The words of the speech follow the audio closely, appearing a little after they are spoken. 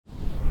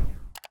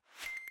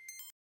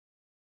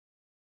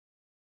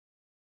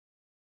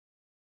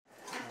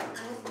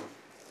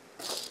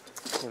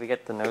Did we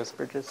get the nose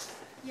bridges?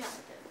 Yeah, I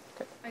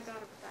did. Okay. I got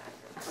a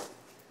bag.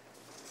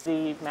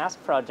 The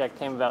mask project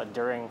came about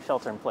during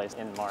shelter-in-place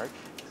in March.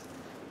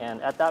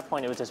 And at that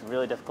point, it was just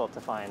really difficult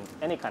to find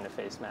any kind of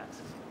face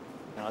masks.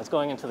 I was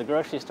going into the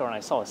grocery store and I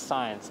saw a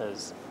sign that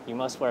says, "You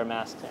must wear a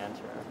mask to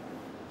enter."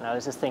 And I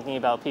was just thinking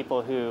about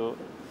people who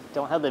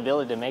don't have the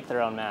ability to make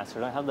their own masks or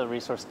don't have the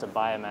resource to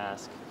buy a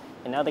mask.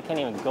 And now they can't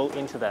even go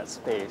into that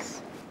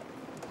space.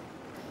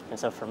 And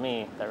so for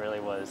me, that really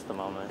was the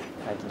moment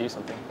I had to do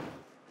something.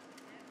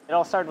 It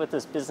all started with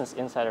this Business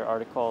Insider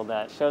article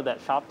that showed that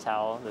shop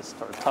towel, this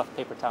sort of tough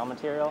paper towel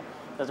material,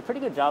 does a pretty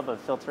good job of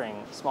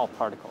filtering small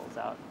particles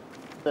out.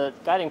 The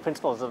guiding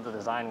principles of the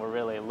design were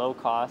really low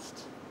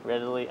cost,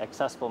 readily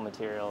accessible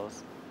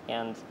materials.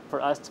 And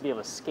for us to be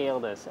able to scale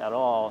this at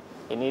all,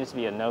 it needed to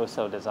be a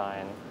no-sew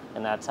design.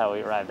 And that's how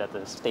we arrived at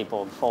the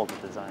stapled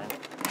folded design.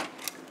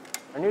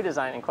 Our new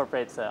design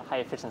incorporates a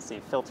high-efficiency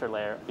filter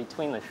layer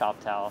between the shop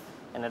towel,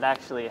 and it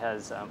actually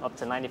has up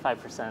to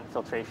 95%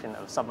 filtration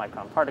of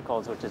submicron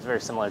particles, which is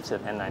very similar to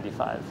an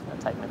N95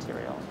 type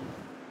material.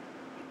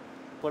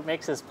 What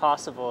makes this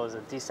possible is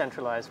a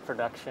decentralized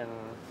production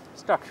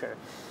structure.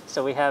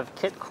 So we have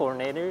kit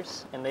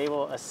coordinators, and they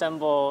will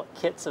assemble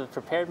kits of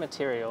prepared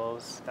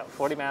materials, about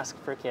 40 masks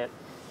per kit,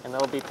 and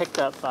they'll be picked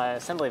up by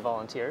assembly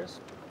volunteers.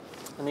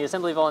 And the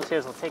assembly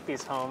volunteers will take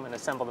these home and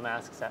assemble the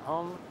masks at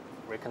home.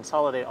 We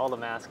consolidate all the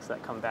masks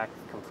that come back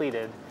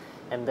completed,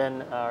 and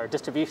then our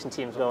distribution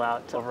teams go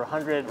out to over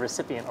 100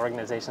 recipient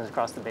organizations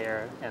across the Bay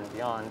Area and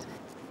beyond.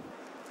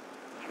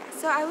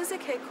 So I was a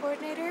kit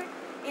coordinator,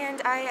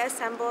 and I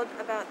assembled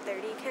about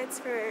 30 kits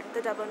for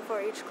the Dublin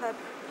 4-H Club.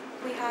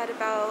 We had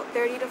about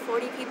 30 to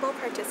 40 people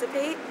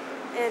participate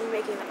in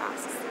making the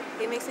masks.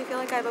 It makes me feel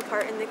like I have a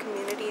part in the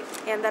community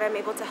and that I'm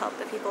able to help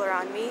the people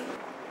around me.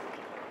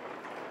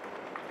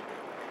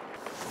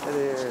 Hey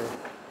there.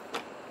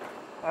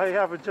 I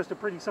have just a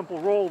pretty simple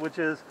role, which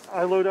is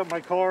I load up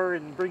my car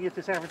and bring it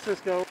to San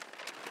Francisco.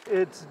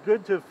 It's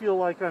good to feel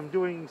like I'm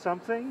doing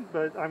something,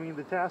 but I mean,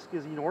 the task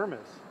is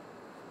enormous.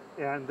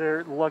 And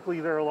luckily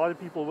there are a lot of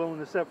people willing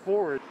to step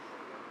forward.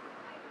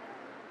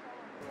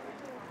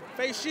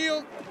 Face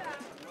shield,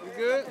 you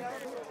good?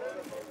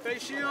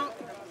 Face shield.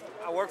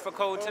 I work for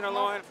Code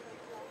Tenderloin.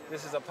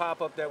 This is a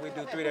pop-up that we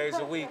do 3 days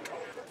a week.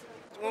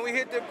 When we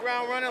hit the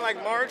ground running,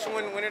 like March,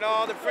 when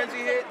all the frenzy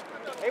hit,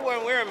 they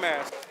weren't wearing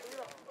masks.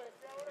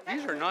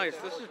 These are nice.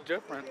 This is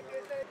different.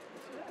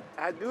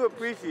 I do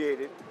appreciate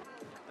it.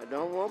 I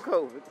don't want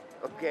COVID,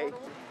 okay?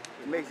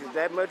 It makes it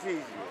that much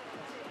easier.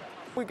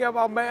 We give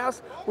out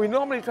masks. We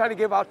normally try to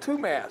give out 2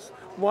 masks.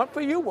 One for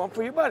you, one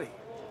for your buddy.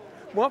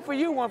 One for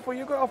you, one for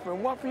your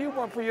girlfriend. One for you,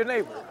 one for your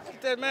neighbor.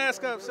 Get that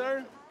mask up,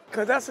 sir.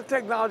 Because that's a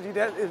technology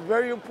that is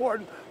very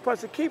important for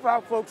us to keep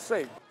our folks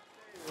safe.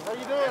 How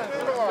you doing?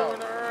 Doing all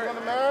right. You want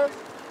a mask?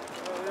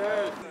 Oh,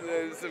 yeah,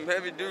 there's some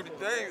heavy-duty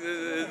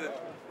things.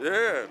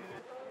 Yeah.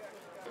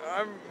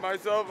 I'm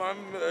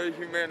a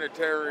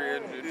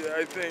humanitarian.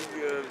 I think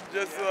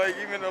just like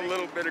even a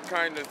little bit of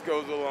kindness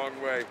goes a long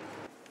way.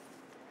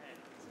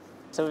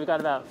 So we've got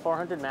about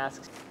 400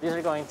 masks. These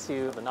are going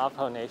to the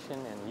Navajo Nation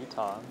in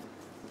Utah.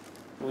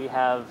 We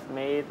have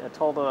made a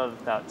total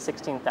of about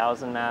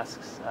 16,000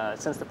 masks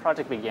since the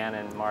project began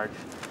in March.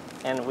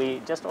 And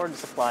we just ordered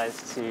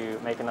supplies to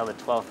make another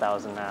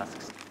 12,000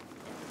 masks.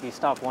 If you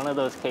stop one of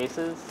those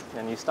cases,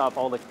 then you stop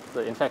all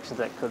the infections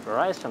that could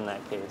arise from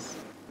that case.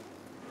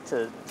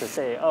 To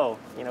say, oh,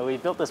 we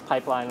built this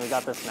pipeline, we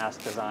got this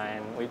mask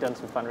design, we've done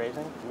some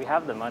fundraising, we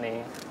have the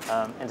money,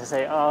 and to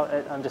say, oh,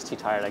 I'm just too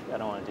tired, I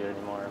don't want to do it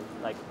anymore.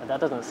 Like, that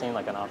doesn't seem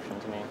like an option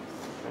to me.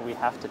 We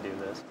have to do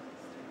this.